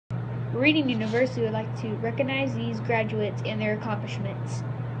Reading University would like to recognize these graduates and their accomplishments.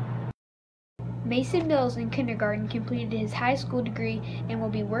 Mason Mills in kindergarten completed his high school degree and will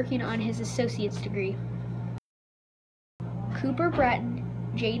be working on his associate's degree. Cooper Bratton,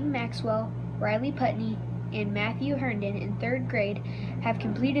 Jaden Maxwell, Riley Putney, and Matthew Herndon in 3rd grade have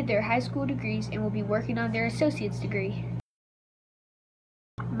completed their high school degrees and will be working on their associate's degree.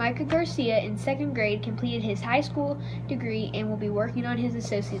 Micah Garcia in 2nd grade completed his high school degree and will be working on his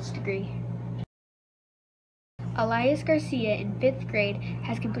associate's degree. Elias Garcia in 5th grade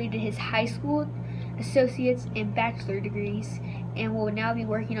has completed his high school, associate's, and bachelor degrees and will now be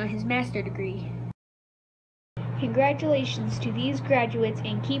working on his master's degree. Congratulations to these graduates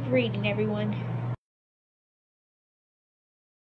and keep reading, everyone.